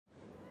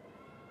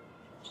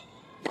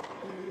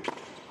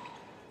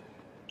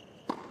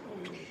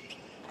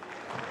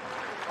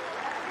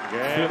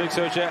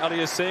Felix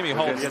Auger-Aliassime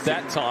holds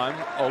that time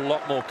a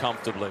lot more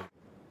comfortably.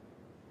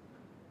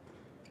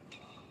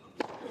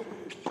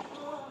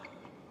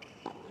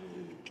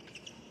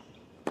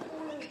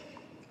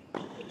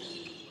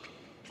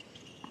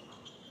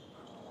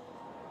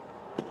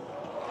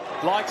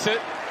 Likes it.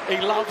 He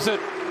loves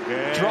it.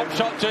 Again. Drop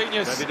shot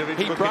genius. Davidovich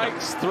He Fokina.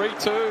 breaks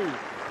 3-2.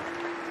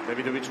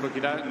 Davidovich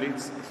Fokina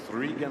leads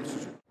 3 games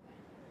to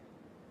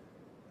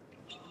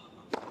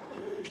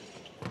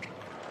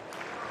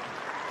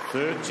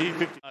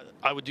 2.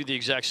 I would do the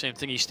exact same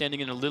thing. He's standing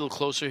in a little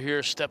closer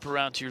here. Step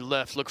around to your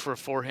left. Look for a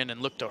forehand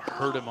and look to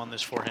hurt him on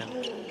this forehand.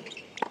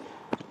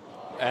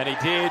 And he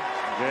did.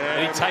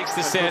 And he takes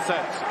the set.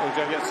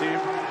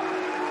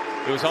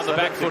 He was on the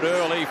back foot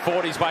early,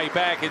 fought his way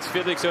back. It's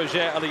Felix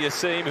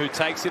Auger-Aliassime who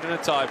takes it in a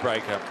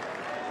tiebreaker.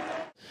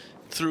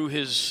 Through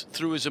his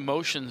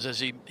emotions as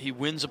he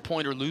wins a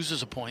point or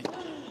loses a point.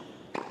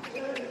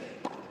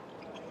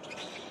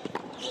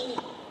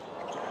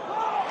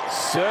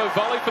 Serve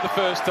volley for the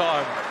first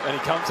time, and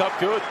he comes up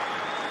good.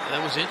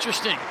 That was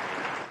interesting.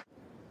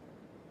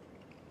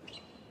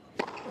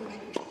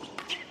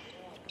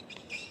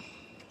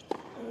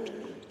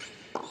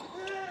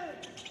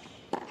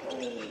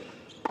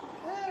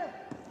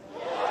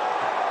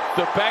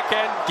 The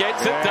backhand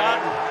gets it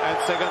done. And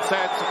second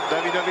set,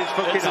 Davidovich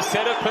Fokina. It's a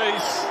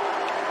centerpiece.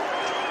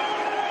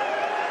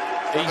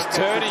 He's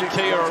turning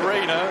Cain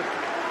Arena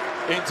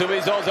into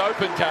his Oz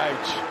Open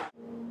cage.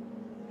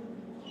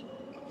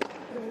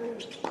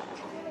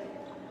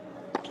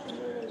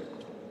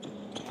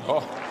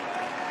 Oh.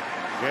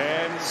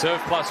 Again.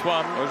 Serve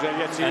 +1.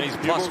 And he's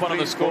 +1 on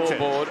the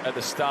scoreboard at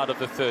the start of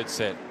the third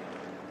set.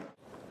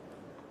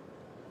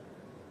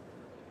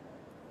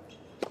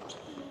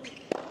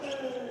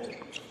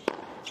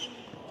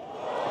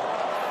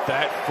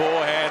 That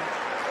forehand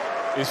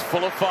is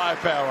full of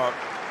firepower.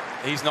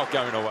 He's not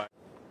going away.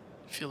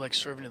 I feel like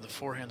serving to the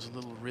forehand's a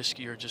little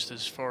riskier just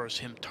as far as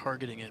him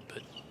targeting it,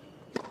 but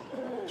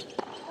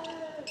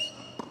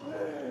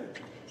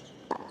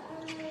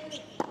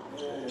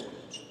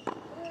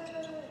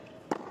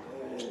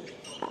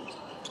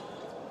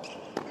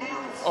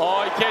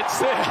oh, he gets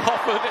there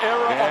off an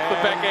error off the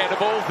backhand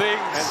of all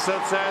things. And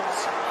third set.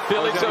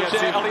 Felix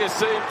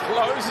Auger-Aliassime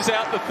closes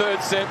out the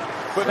third set.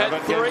 We've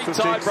had 3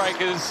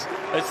 tiebreakers.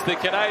 It's the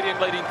Canadian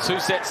leading 2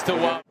 sets to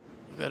 1.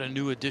 we've got a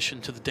new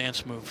addition to the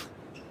dance move.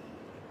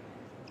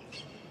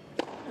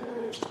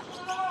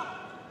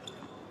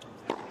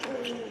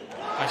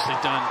 Nicely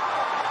done.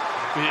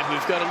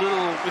 We've got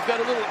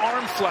a little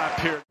arm flap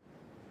here.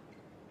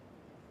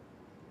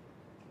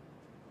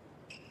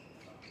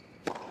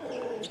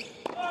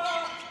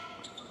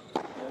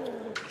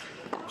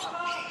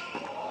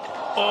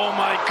 Oh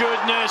my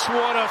goodness,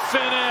 what a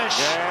finish!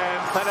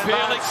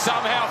 Felix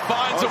somehow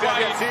finds a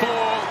way in 4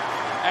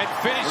 and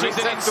finishes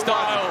it in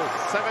style.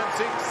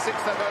 7-6,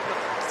 6-7,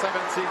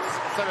 7-6,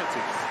 7-6.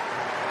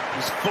 It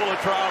was full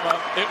of drama,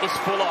 it was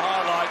full of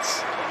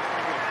highlights,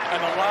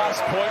 and the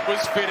last point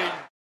was fitting.